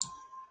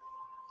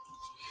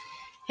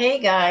Hey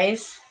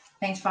guys,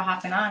 thanks for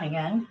hopping on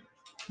again.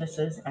 This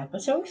is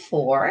episode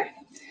 4.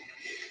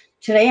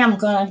 Today I'm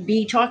going to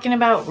be talking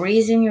about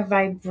raising your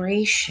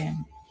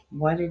vibration,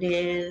 what it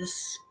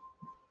is,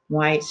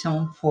 why it's so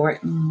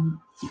important,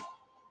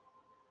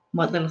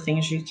 what little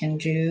things you can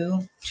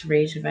do to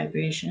raise your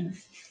vibration.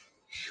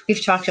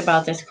 We've talked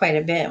about this quite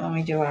a bit when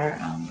we do our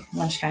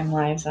lunchtime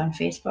lives on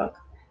Facebook.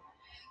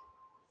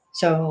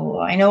 So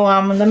I know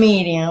I'm the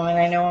medium and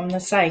I know I'm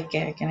the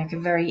psychic, and I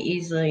could very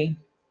easily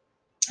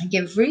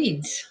give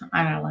reads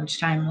on our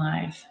lunchtime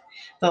live.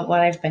 But what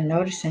I've been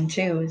noticing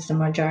too is the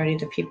majority of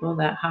the people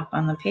that hop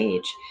on the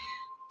page,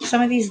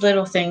 some of these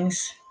little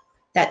things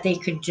that they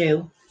could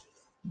do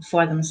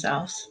for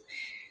themselves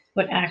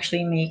would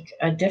actually make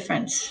a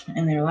difference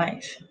in their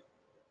life.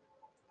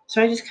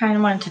 So I just kind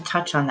of wanted to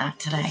touch on that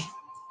today.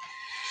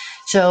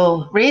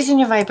 So, raising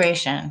your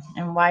vibration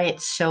and why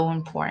it's so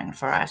important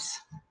for us.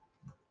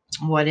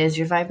 What is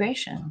your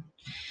vibration?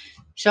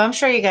 So, I'm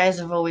sure you guys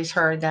have always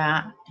heard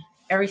that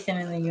everything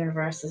in the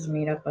universe is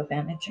made up of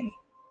energy.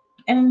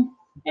 And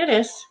it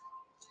is.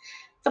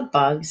 The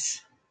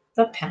bugs,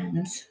 the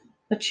pens,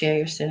 the chair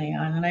you're sitting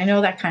on. And I know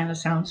that kind of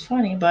sounds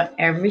funny, but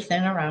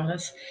everything around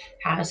us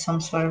has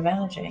some sort of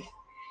energy.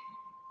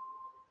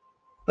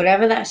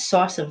 Whatever that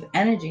source of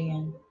energy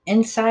and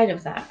inside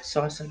of that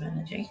source of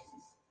energy,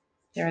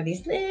 there are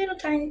these little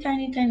tiny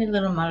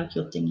little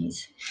molecule thingies.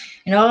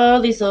 And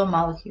all these little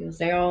molecules,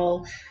 they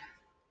all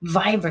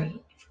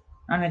vibrate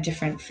on a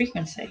different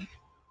frequency.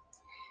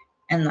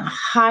 And the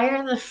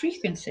higher the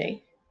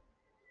frequency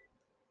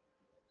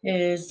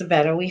is, the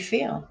better we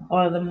feel,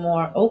 or the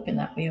more open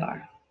that we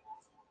are.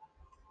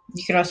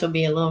 You could also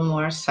be a little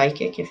more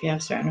psychic if you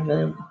have certain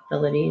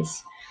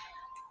abilities.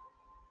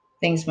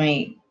 Things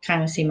might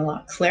kind of seem a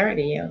lot clearer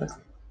to you.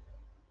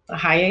 The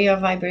higher your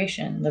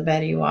vibration, the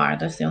better you are.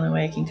 That's the only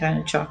way I can kind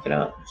of chalk it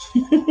up.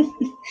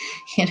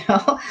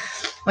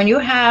 When you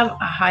have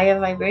a higher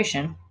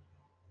vibration,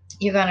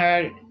 you're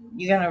gonna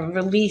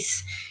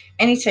release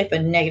any type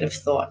of negative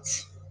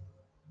thoughts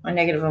or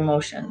negative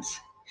emotions.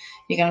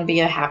 You're gonna be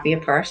a happier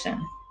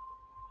person.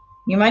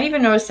 You might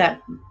even notice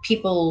that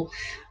people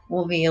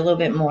will be a little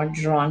bit more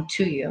drawn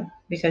to you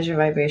because your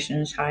vibration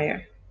is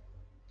higher.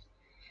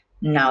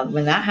 Now,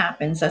 when that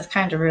happens, that's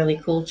kind of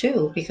really cool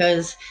too,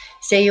 because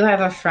say you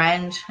have a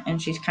friend and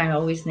she's kind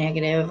of always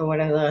negative or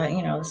whatever,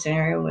 the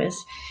scenario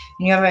is,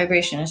 and your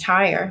vibration is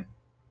higher,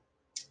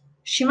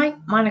 she might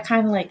want to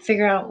kind of like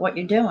figure out what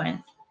you're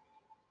doing.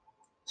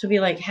 So be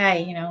like,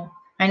 hey,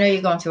 I know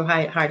you're going through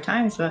hard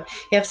times, but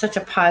you have such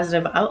a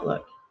positive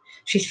outlook.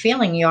 She's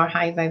feeling your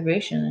high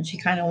vibration and she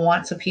kind of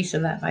wants a piece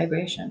of that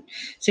vibration.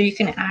 So you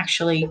can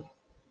actually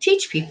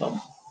teach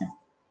people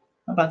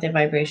about their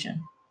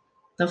vibration.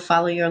 They'll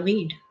follow your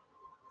lead.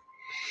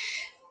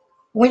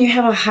 When you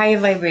have a higher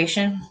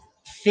vibration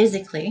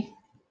physically,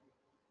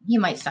 you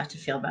might start to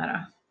feel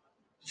better.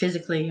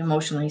 Physically,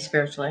 emotionally,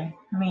 spiritually.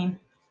 I mean,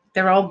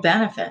 they're all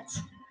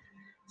benefits.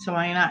 So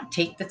why not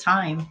take the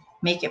time,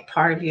 make it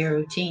part of your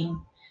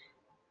routine,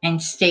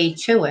 and stay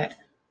to it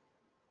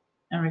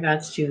in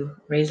regards to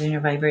raising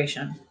your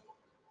vibration.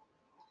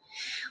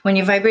 When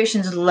your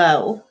vibration is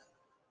low,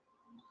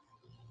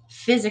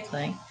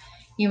 physically,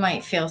 you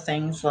might feel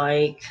things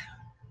like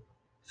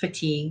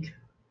fatigue,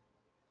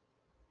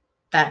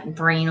 that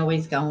brain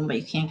always going, but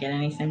you can't get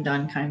anything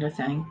done kind of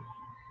thing.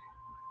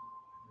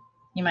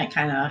 You might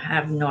kind of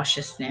have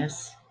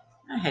nauseousness,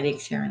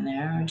 headaches here and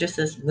there, or just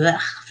this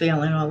blech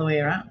feeling all the way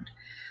around.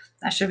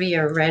 That should be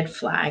a red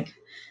flag.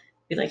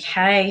 Be like,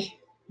 hey,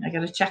 I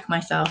got to check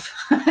myself.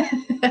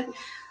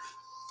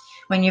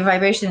 When your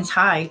vibration is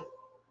high,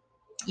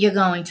 you're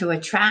going to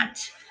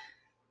attract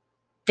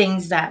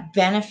things that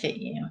benefit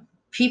you,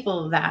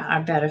 people that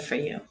are better for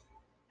you.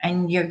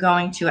 And you're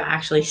going to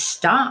actually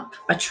stop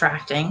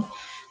attracting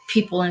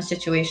people in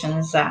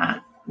situations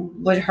that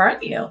would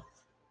hurt you.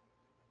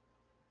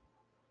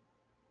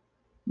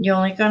 You're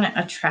only going to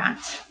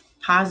attract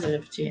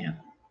positive to you.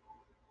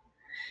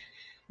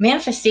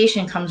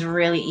 Manifestation comes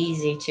really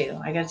easy too.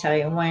 I gotta tell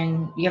you,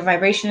 when your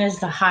vibration is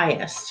the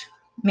highest,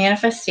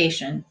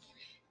 manifestation,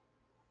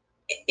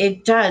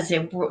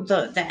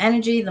 the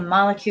energy, the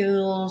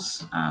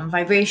molecules,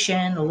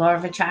 vibration, the law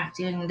of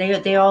attraction,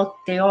 they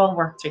all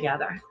work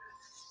together.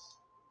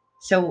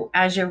 So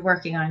as you're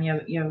working on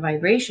your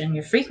vibration,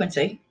 your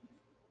frequency,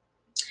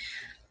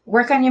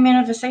 work on your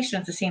manifestation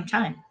at the same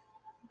time.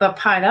 But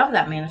part of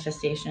that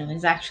manifestation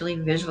is actually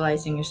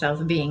visualizing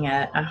yourself being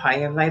at a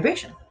higher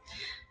vibration.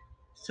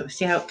 So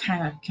see how it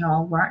kind of can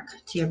all work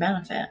to your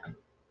benefit.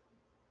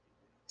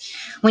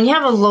 When you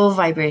have a low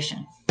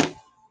vibration,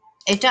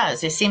 it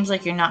does. It seems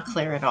like you're not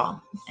clear at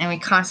all. And we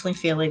constantly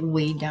feel like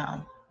weighed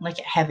down, like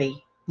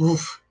heavy.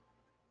 Oof.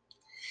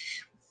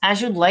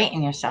 As you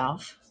lighten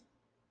yourself,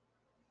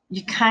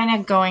 you're kind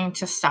of going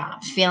to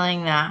stop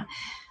feeling that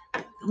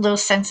little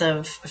sense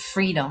of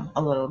freedom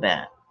a little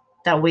bit.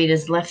 That weight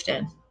is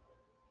lifted.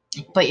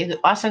 But you're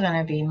also going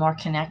to be more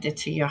connected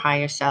to your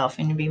higher self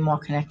and you'll be more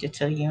connected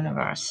to the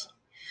universe.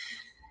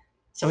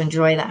 So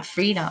enjoy that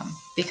freedom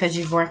because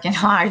you're working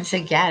hard to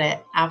get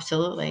it.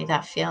 Absolutely.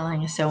 That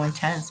feeling is so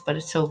intense, but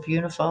it's so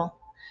beautiful.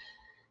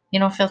 You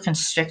don't feel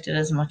constricted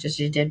as much as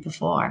you did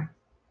before.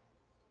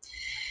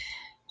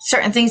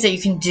 Certain things that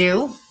you can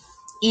do,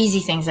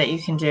 easy things that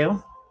you can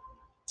do,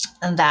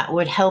 and that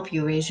would help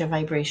you raise your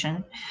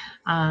vibration.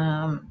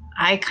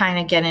 I kind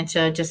of get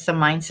into just the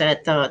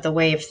mindset, the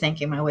way of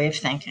thinking, my way of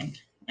thinking,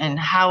 and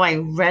how I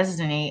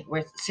resonate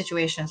with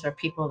situations or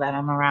people that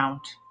I'm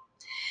around.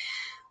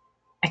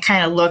 I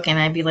kind of look and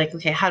I'd be like,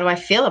 okay, how do I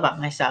feel about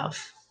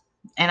myself?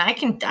 And I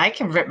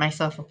can rip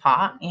myself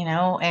apart,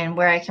 and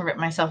where I can rip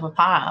myself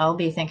apart, I'll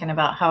be thinking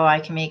about how I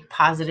can make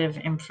positive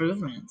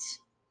improvements.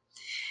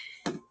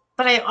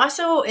 But I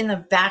also, in the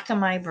back of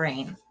my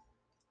brain,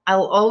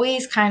 I'll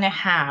always kind of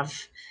have,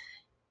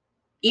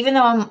 even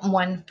though I'm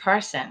one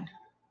person,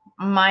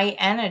 my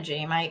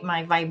energy,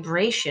 my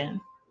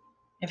vibration,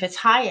 if it's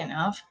high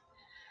enough,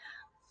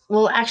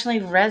 will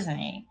actually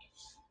resonate.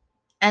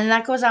 And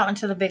that goes out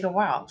into the bigger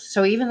world.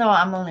 So even though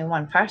I'm only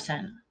one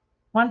person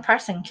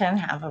can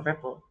have a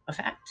ripple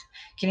effect.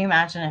 Can you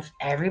imagine if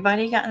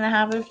everybody got in the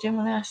habit of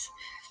doing this?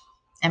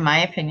 In my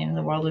opinion,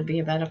 the world would be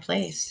a better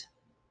place.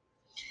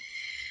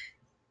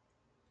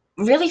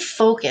 Really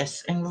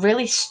focus and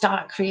really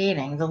start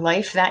creating the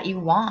life that you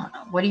want.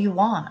 What do you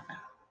want?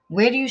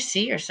 Where do you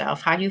see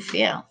yourself? How do you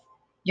feel?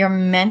 Your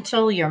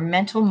mental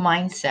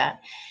mindset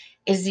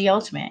is the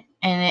ultimate,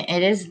 and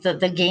it is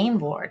the game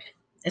board.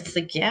 It's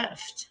the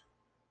gift.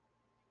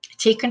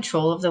 Take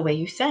control of the way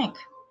you think.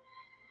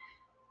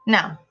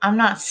 Now, I'm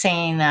not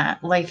saying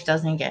that life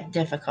doesn't get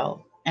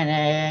difficult and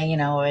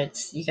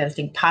it's you got to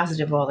think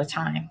positive all the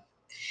time.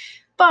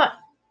 But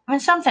when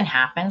something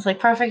happens, like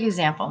perfect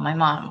example, my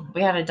mom,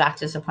 we had a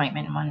doctor's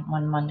appointment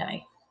one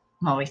Monday.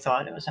 Well, we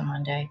thought it was a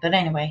Monday, but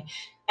anyway,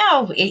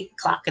 8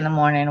 o'clock in the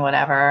morning,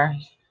 whatever.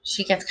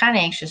 She gets kind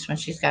of anxious when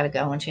she's got to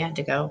go, when she had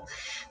to go.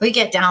 We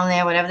get down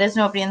there, whatever. There's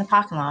nobody in the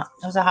parking lot.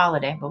 It was a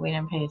holiday, but we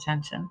didn't pay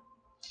attention.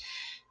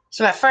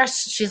 So at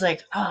first she's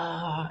like,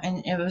 oh,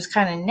 and it was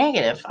kind of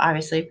negative,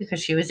 obviously,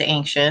 because she was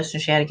anxious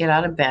and she had to get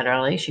out of bed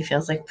early. She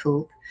feels like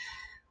poop.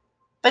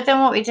 But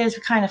then what we did is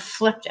we kind of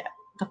flipped it,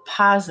 the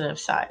positive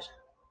side.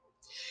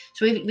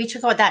 So we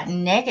took out that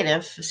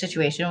negative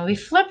situation and we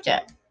flipped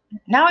it.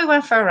 Now we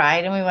went for a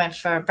ride and we went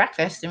for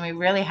breakfast and we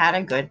really had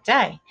a good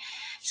day.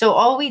 So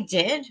all we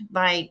did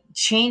by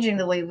changing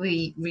the way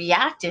we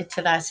reacted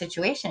to that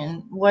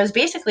situation was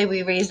basically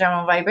we raised our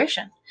own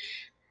vibration.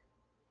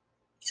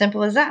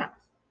 Simple as that.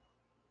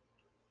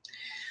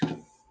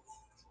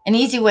 An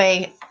easy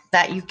way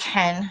that you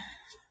can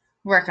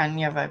work on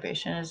your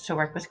vibration is to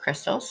work with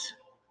crystals.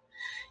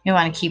 You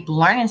want to keep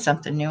learning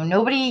something new.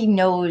 Nobody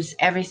knows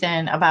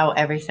everything about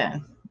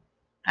everything.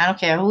 I don't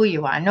care who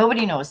you are.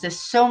 Nobody knows. There's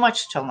so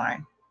much to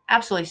learn.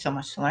 Absolutely so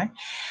much to learn.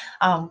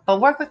 But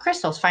work with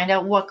crystals. Find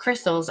out what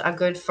crystals are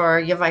good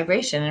for your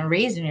vibration and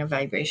raising your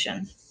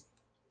vibration.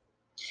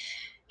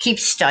 Keep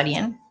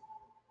studying.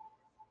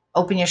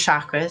 Open your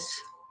chakras.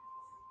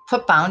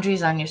 Put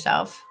boundaries on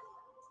yourself.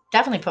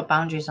 Definitely put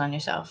boundaries on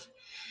yourself.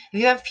 If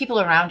you have people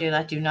around you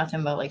that do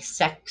nothing but like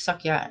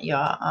suck your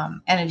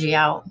energy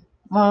out,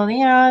 well,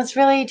 it's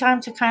really time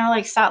to kind of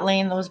like start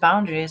laying those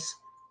boundaries.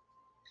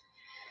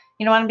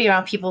 You don't want to be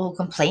around people who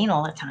complain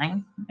all the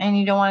time, and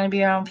you don't want to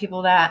be around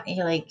people that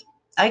you like.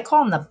 I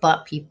call them the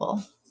butt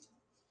people.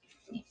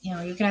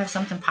 You can have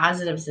something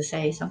positive to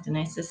say, something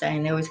nice to say,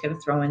 and they're always going to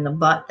throw in the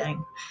butt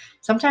thing.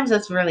 Sometimes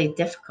that's really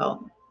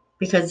difficult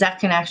because that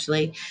can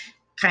actually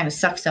kind of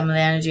suck some of the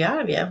energy out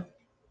of you.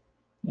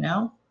 You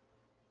know,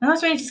 and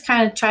that's when you just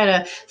kind of try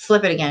to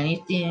flip it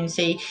again. You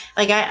say,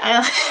 like,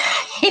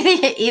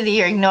 either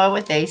you ignore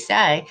what they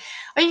say,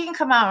 or you can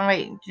come out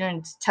and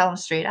and tell them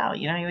straight out.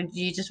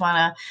 You just want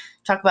to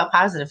talk about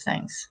positive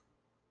things.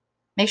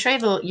 Make sure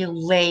you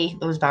lay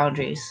those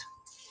boundaries.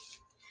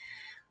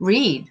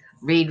 Read,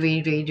 read,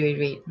 read, read, read,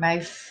 read.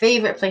 My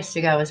favorite place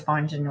to go is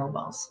Barnes and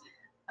Nobles.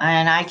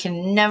 And I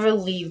can never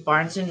leave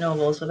Barnes and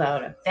Nobles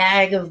without a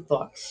bag of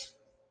books.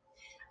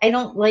 I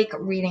don't like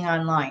reading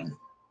online.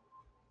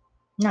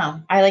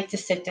 No, I like to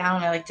sit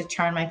down. I like to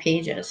turn my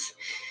pages,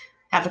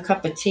 have a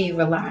cup of tea,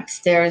 relax.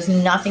 There is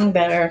nothing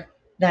better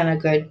than a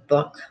good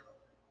book.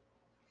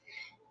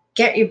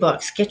 Get your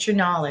books, get your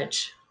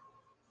knowledge.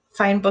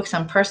 Find books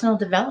on personal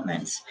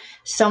developments.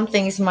 Some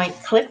things might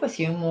click with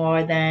you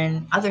more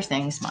than other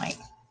things might.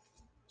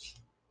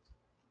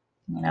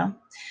 You know,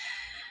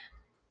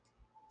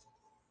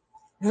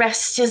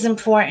 rest is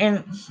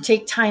important.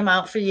 Take time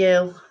out for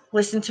you.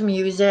 Listen to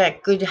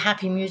music, good,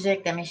 happy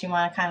music that makes you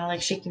want to kind of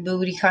like shake your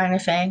booty kind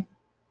of thing.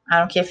 I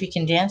don't care if you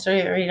can dance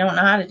or you don't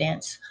know how to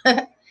dance.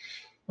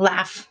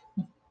 Laugh.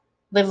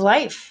 Live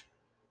life.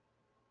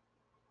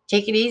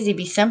 Take it easy.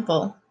 Be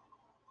simple.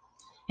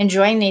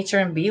 Enjoy nature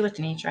and be with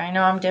nature. I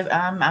know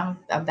I'm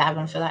a bad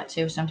one for that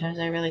too. Sometimes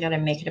I really got to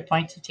make it a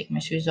point to take my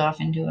shoes off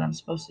and do what I'm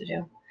supposed to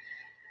do.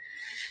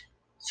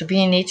 So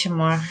be in nature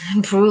more.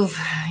 Improve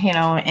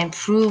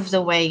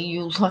the way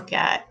you look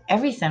at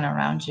everything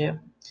around you.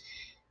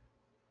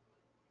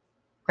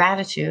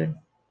 Gratitude.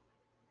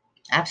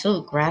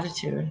 Absolute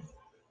gratitude.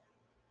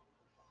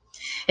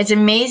 It's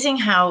amazing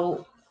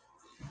how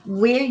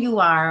where you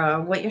are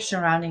or what you're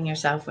surrounding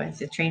yourself with,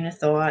 the train of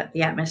thought,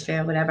 the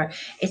atmosphere, whatever.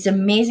 It's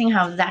amazing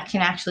how that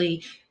can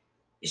actually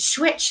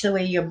switch the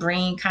way your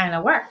brain kind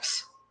of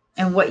works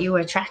and what you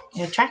attract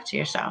to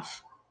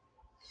yourself.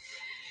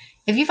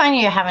 If you find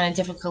you're having a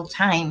difficult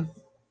time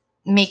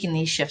making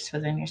these shifts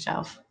within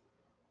yourself,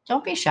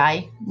 don't be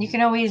shy. You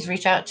can always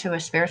reach out to a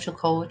spiritual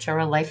coach or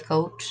a life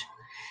coach.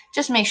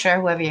 Just make sure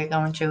whoever you're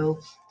going to,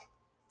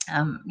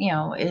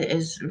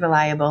 is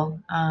reliable.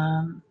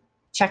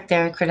 Check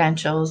their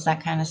credentials,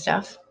 that kind of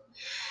stuff.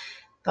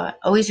 But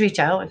always reach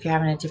out if you're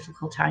having a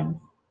difficult time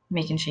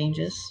making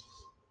changes.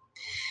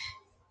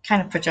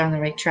 Kind of put you on the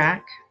right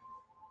track.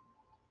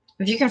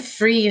 If you can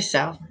free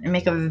yourself and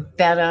make a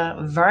better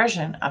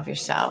version of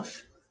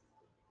yourself,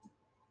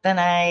 then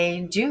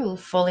I do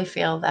fully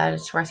feel that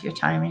it's worth your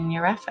time and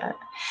your effort.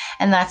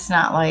 And that's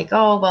not like,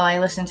 oh, well, I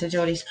listened to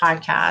Jody's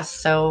podcast,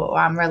 so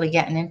I'm really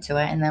getting into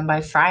it. And then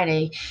by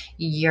Friday,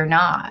 you're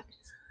not.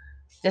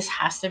 This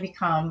has to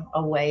become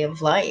a way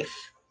of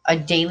life, a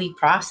daily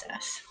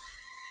process.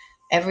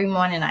 Every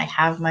morning I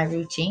have my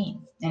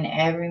routine. And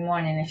every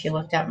morning, if you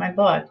looked at my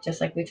book,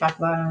 just like we talked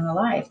about on the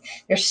live,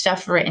 there's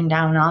stuff written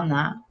down on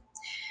that.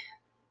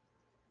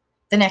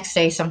 The next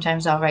day,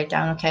 sometimes I'll write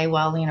down, okay,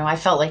 well, I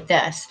felt like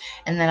this,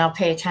 and then I'll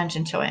pay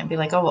attention to it and be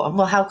like, oh,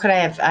 well, how could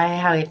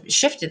I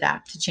shifted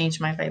that to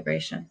change my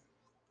vibration?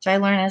 So I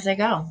learn as I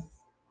go.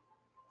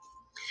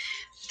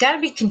 You've got to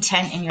be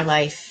content in your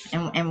life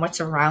and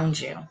what's around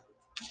you.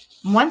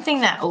 One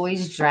thing that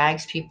always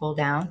drags people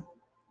down,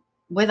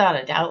 without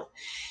a doubt,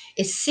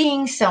 is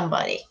seeing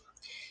somebody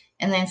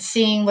and then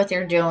seeing what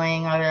they're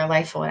doing or their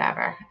life or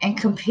whatever, and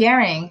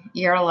comparing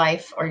your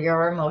life or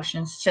your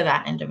emotions to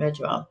that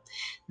individual.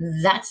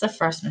 That's the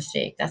first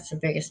mistake. That's the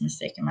biggest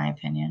mistake, in my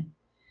opinion,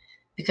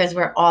 because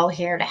we're all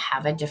here to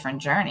have a different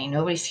journey.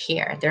 Nobody's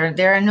here.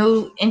 There are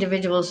no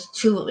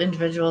two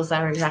individuals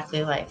that are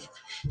exactly alike.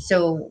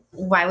 So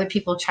why would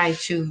people try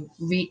to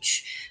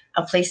reach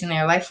a place in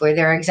their life where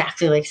they're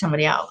exactly like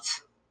somebody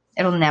else?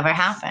 It'll never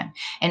happen.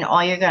 And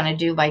all you're going to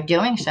do by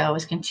doing so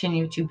is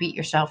continue to beat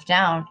yourself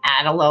down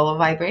at a lower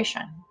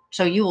vibration.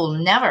 So you will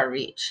never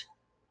reach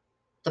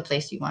the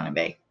place you want to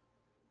be.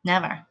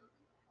 Never.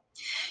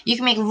 You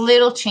can make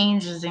little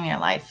changes in your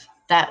life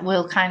that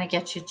will kind of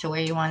get you to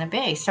where you want to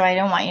be. So I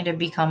don't want you to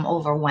become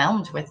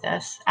overwhelmed with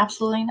this.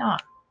 Absolutely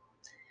not.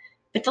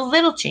 But the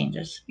little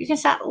changes, you can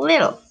start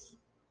little.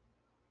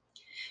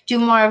 Do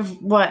more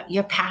of what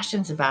your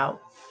passion's about.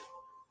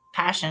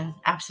 Passion,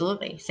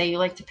 absolutely. Say you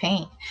like to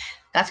paint.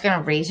 That's going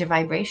to raise your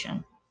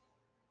vibration.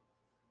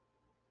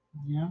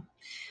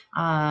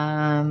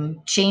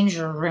 Change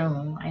your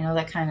room. I know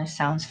that kind of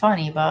sounds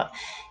funny, but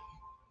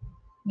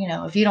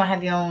if you don't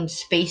have your own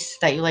space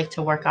that you like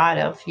to work out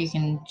of, you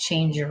can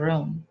change your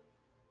room.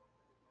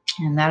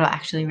 And that'll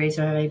actually raise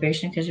your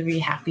vibration because you'll be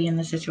happy in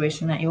the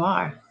situation that you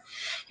are.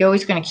 You're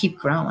always going to keep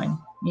growing.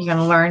 You're going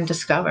to learn,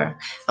 discover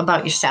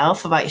about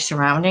yourself, about your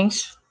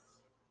surroundings.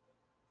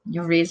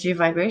 You'll raise your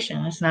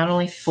vibration. It's not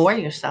only for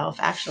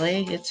yourself,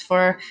 actually, it's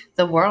for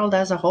the world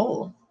as a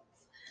whole.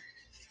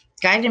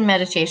 Guided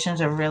meditations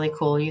are really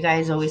cool. You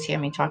guys always hear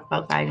me talk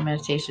about guided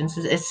meditations.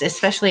 It's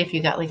especially if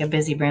you got like a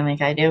busy brain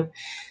like I do,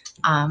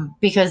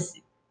 because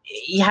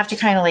you have to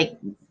kind of like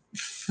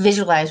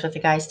visualize what the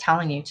guy's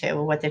telling you to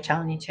or what they're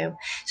telling you to.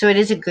 So it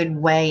is a good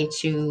way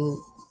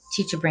to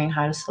teach your brain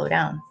how to slow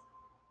down.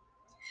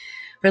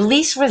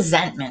 Release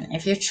resentment.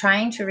 If you're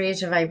trying to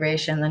raise your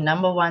vibration, the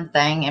number one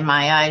thing in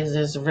my eyes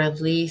is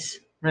release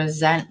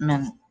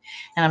resentment.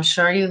 And I'm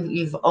sure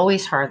you've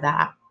always heard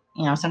that.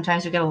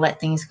 Sometimes we got to let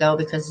things go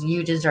because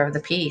you deserve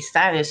the peace.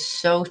 That is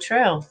so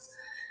true.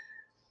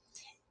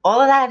 All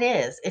of that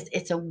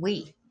it's a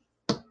weight.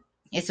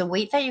 It's a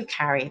weight that you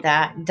carry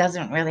that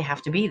doesn't really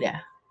have to be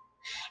there.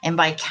 And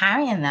by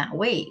carrying that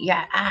weight,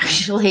 you're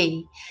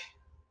actually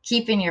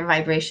keeping your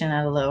vibration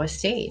at a lower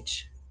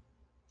stage.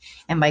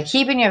 And by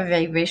keeping your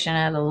vibration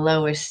at a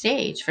lower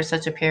stage for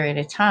such a period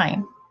of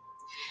time,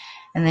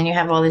 and then you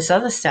have all this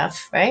other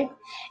stuff, right?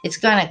 It's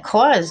going to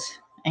cause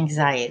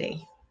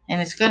anxiety.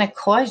 And it's going to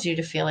cause you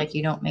to feel like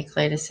you don't make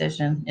clear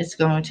decisions. It's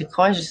going to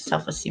cause your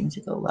self-esteem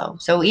to go low.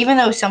 So even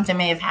though something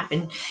may have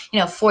happened,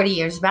 40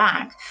 years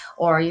back,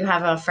 or you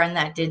have a friend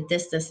that did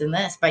this, this, and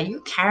this, by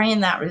you carrying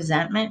that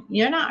resentment,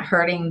 you're not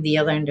hurting the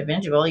other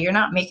individual. You're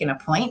not making a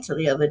point to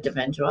the other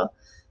individual.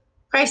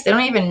 Christ, they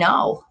don't even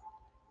know.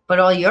 But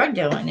all you're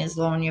doing is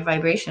lowering your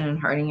vibration and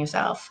hurting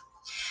yourself.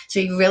 So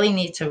you really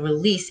need to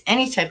release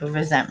any type of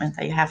resentment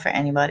that you have for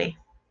anybody.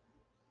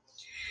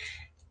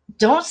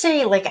 Don't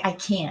say like, I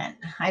can't,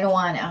 I don't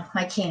want to,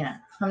 I can't,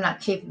 I'm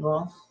not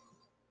capable,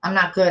 I'm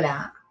not good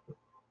at,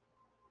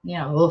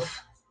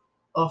 oof.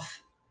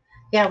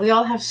 Yeah, we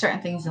all have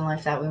certain things in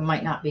life that we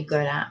might not be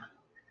good at.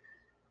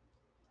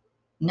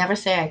 Never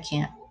say I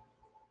can't.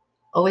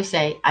 Always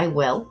say I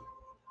will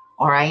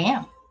or I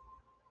am.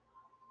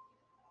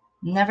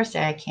 Never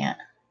say I can't.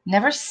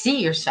 Never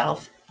see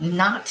yourself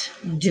not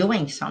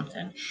doing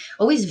something.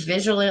 Always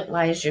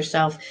visualize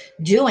yourself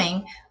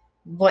doing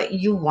what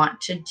you want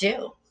to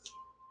do.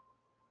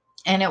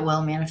 and it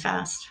will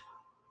manifest.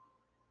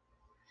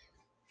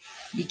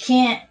 You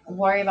can't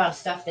worry about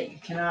stuff that you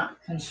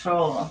cannot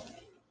control.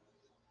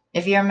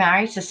 If you're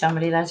married to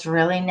somebody that's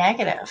really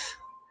negative,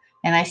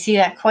 and I see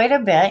that quite a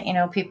bit,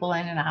 people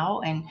in and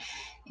out, and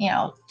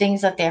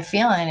things that they're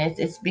feeling,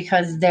 it's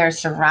because they're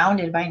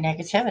surrounded by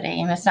negativity.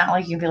 And it's not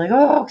like you'd be like,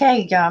 oh,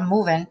 okay, yeah, I'm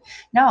moving.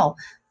 No,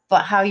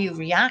 but how you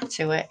react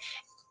to it,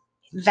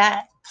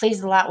 that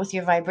plays a lot with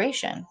your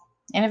vibration.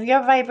 And if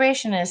your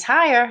vibration is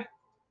higher,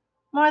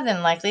 more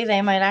than likely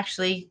they might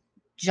actually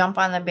jump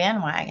on the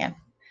bandwagon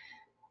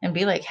and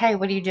be like, hey,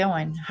 what are you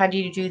doing? How do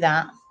you do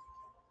that?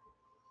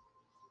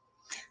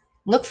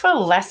 Look for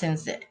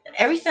lessons.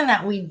 Everything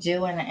that we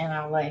do in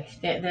our life,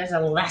 there's a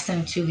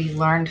lesson to be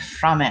learned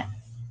from it.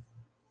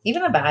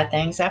 Even the bad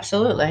things,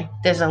 absolutely.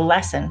 There's a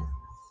lesson.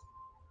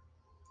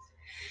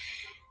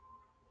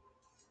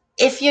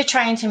 If you're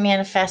trying to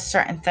manifest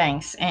certain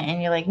things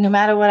and you're like, no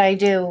matter what I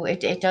do,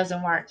 it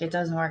doesn't work, it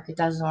doesn't work, it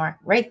doesn't work.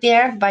 Right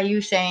there, by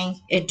you saying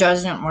it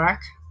doesn't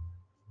work,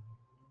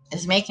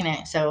 is making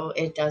it so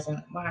it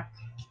doesn't work.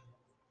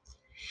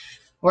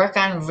 Work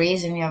on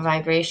raising your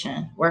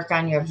vibration. Work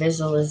on your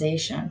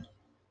visualization.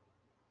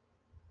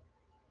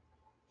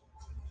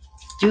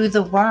 Do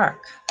the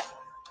work.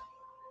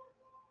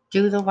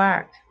 Do the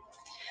work.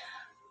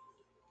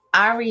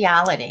 Our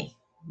reality,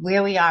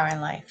 where we are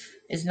in life,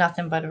 is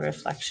nothing but a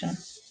reflection.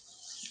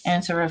 And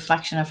it's a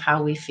reflection of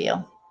how we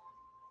feel.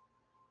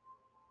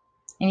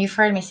 And you've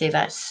heard me say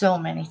that so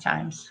many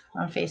times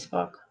on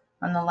Facebook,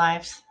 on the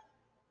lives.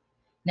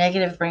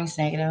 Negative brings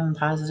negative and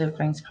positive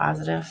brings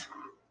positive.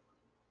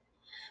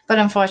 But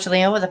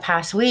unfortunately, over the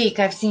past week,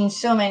 I've seen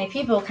so many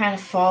people kind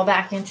of fall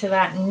back into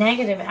that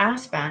negative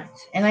aspect.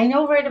 And I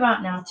know right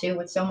about now, too,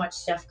 with so much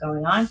stuff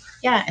going on,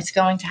 yeah, it's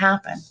going to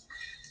happen.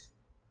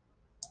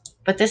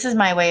 But this is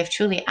my way of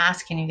truly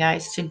asking you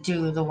guys to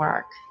do the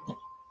work.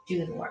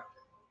 Do the work.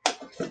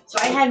 So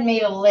I had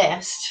made a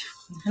list,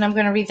 and I'm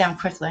going to read them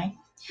quickly.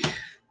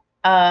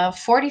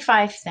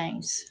 45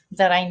 things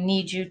that I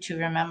need you to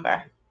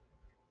remember.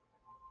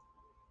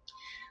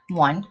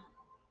 1,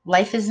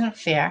 life isn't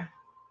fair,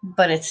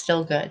 but it's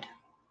still good.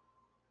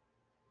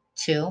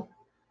 2,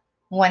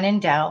 when in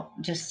doubt,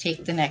 just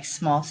take the next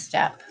small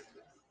step.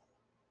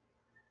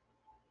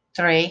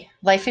 3,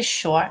 life is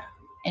short.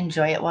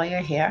 Enjoy it while you're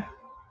here.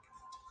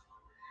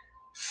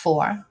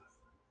 4,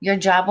 your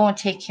job won't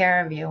take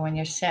care of you when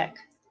you're sick.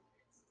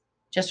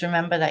 Just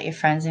remember that your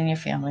friends and your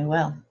family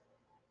will.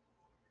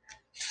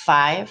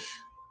 5,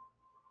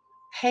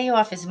 pay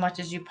off as much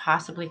as you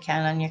possibly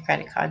can on your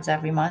credit cards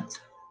every month.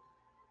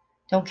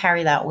 Don't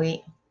carry that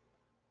weight.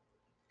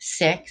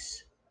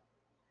 6,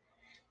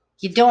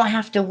 you don't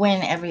have to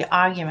win every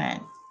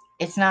argument.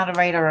 It's not a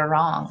right or a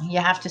wrong. You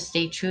have to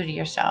stay true to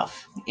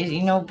yourself.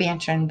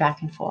 Bantering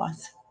back and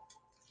forth.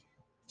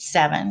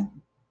 7,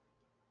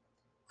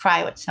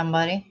 cry with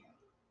somebody.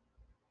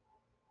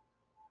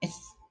 It's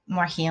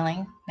more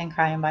healing than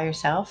crying by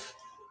yourself.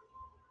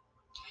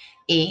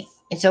 8,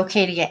 it's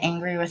okay to get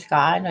angry with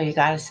God or your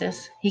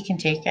goddesses. He can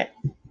take it.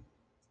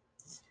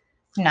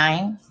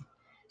 9,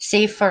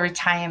 save for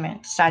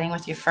retirement, starting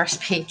with your first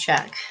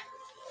paycheck.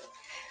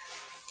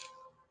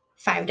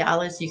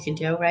 $5 you can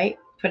do, right?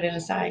 Put it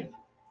aside.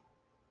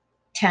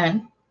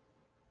 10,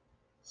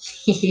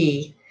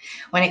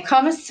 when it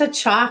comes to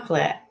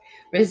chocolate,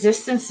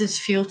 resistance is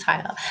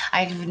futile.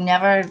 I've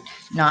never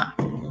not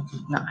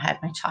had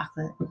my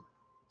chocolate,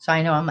 so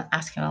I know I'm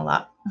asking a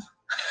lot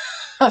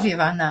of you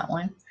on that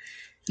one.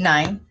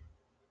 9.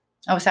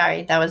 Oh,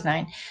 sorry, that was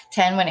 9.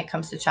 10, when it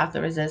comes to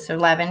chocolate, resist.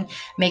 11,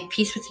 make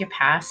peace with your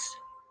past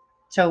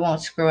so it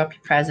won't screw up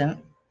your present.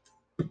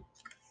 That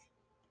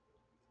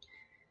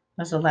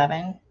was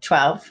 11.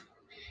 12,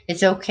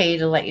 it's okay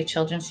to let your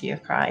children see you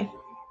cry.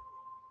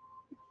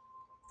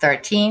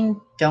 13,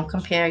 don't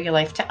compare your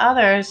life to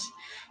others.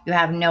 You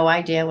have no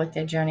idea what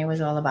their journey was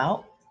all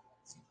about.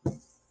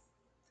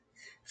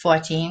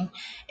 14,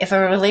 if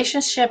a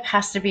relationship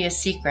has to be a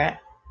secret,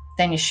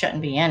 then you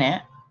shouldn't be in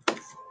it.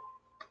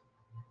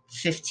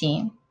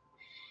 15,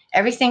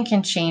 everything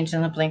can change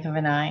in the blink of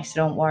an eye, so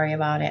don't worry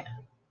about it.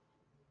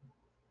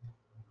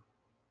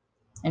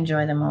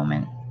 Enjoy the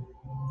moment.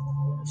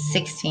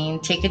 16,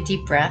 take a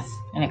deep breath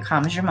and it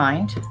calms your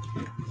mind.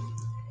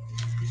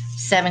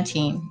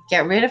 17,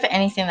 get rid of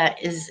anything that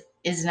is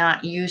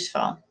not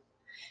useful.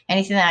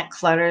 Anything that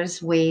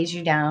clutters, weighs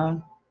you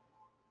down.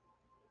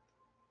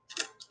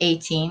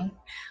 18,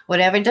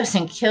 whatever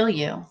doesn't kill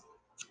you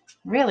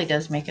really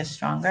does make us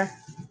stronger.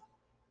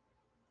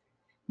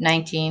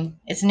 19,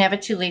 it's never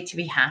too late to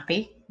be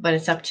happy, but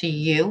it's up to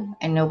you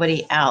and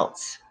nobody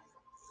else.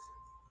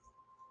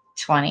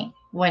 20,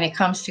 when it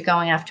comes to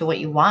going after what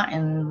you want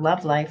in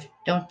love life,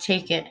 don't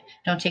take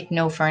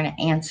no for an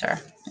answer.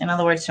 In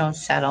other words, don't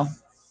settle.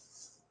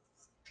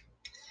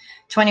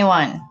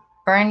 21,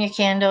 burn your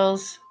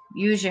candles,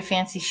 use your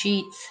fancy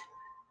sheets.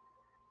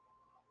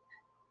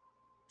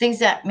 Things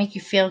that make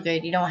you feel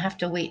good. You don't have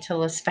to wait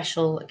till a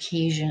special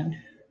occasion.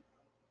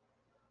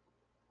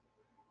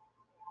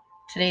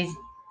 Today's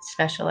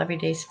special, every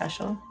day's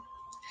special.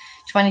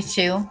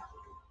 22,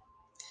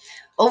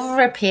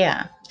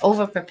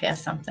 over prepare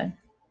something,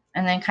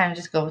 and then kind of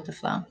just go with the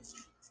flow.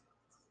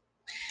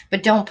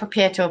 But don't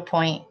prepare to a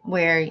point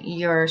where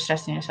you're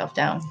stressing yourself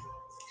down.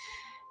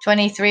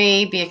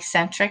 23, be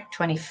eccentric.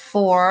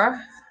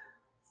 24,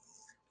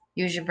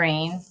 use your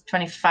brain.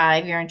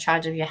 25, you're in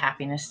charge of your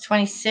happiness.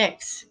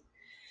 26,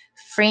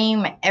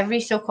 frame every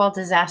so-called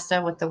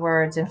disaster with the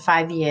words, in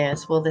 5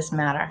 years, will this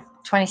matter?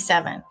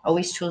 27,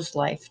 always choose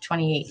life.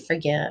 28,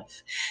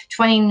 forgive.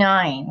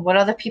 29, what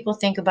other people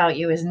think about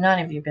you is none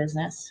of your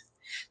business.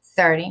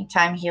 30,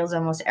 time heals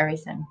almost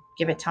everything.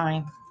 Give it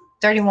time.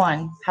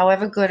 31,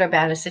 however good or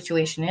bad a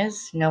situation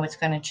is, know it's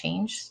going to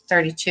change.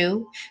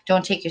 32,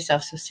 don't take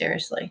yourself so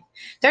seriously.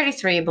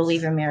 33,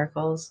 believe in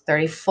miracles.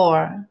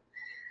 34,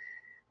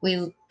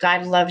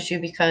 God loves you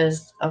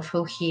because of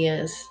who he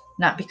is,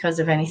 not because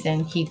of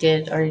anything he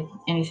did or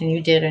anything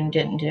you did and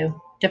didn't do,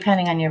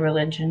 depending on your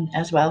religion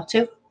as well,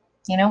 too.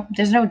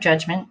 There's no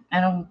judgment. I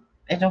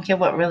don't care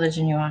what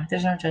religion you are.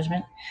 There's no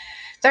judgment.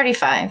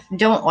 35,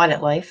 don't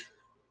audit life.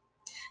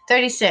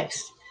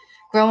 36,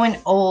 growing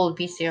old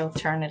beats the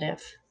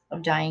alternative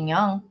of dying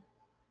young.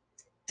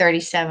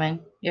 37,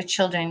 your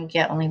children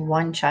get only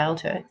one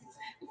childhood.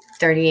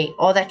 38,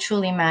 all that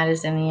truly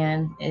matters in the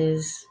end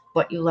is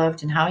what you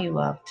loved and how you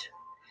loved.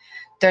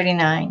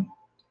 39,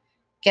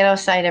 get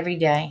outside every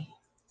day.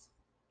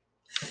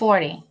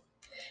 40,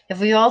 if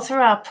we all threw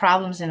our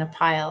problems in a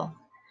pile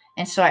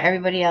and saw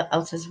everybody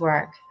else's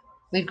work,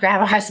 we'd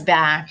grab ours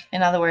back.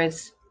 In other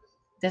words,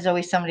 there's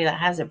always somebody that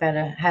has it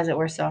better, has it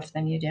worse off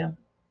than you do.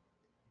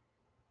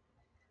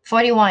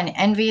 41,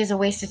 envy is a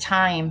waste of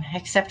time.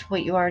 Accept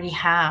what you already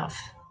have,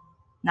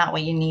 not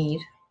what you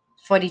need.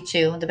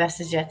 42, the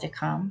best is yet to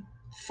come.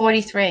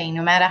 43,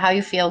 no matter how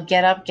you feel,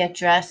 get up, get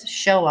dressed,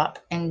 show up,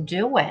 and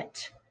do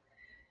it.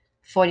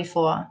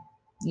 44,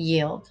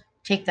 yield.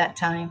 Take that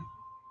time.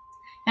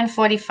 And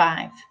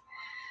 45,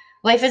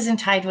 life isn't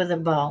tied with a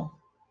bow,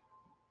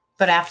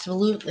 but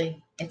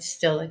absolutely, it's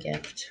still a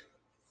gift.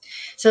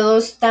 So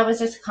that was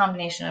just a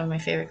combination of my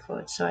favorite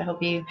quotes. So I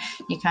hope you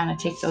kind of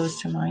take those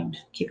to mind.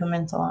 Keep them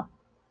in thought.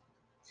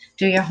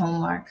 Do your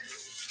homework.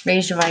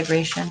 Raise your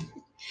vibration.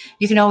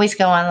 You can always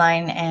go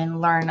online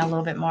and learn a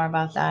little bit more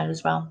about that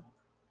as well.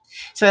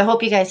 So I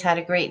hope you guys had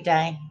a great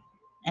day.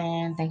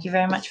 And thank you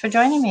very much for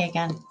joining me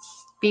again.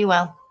 Be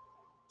well.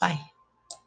 Bye.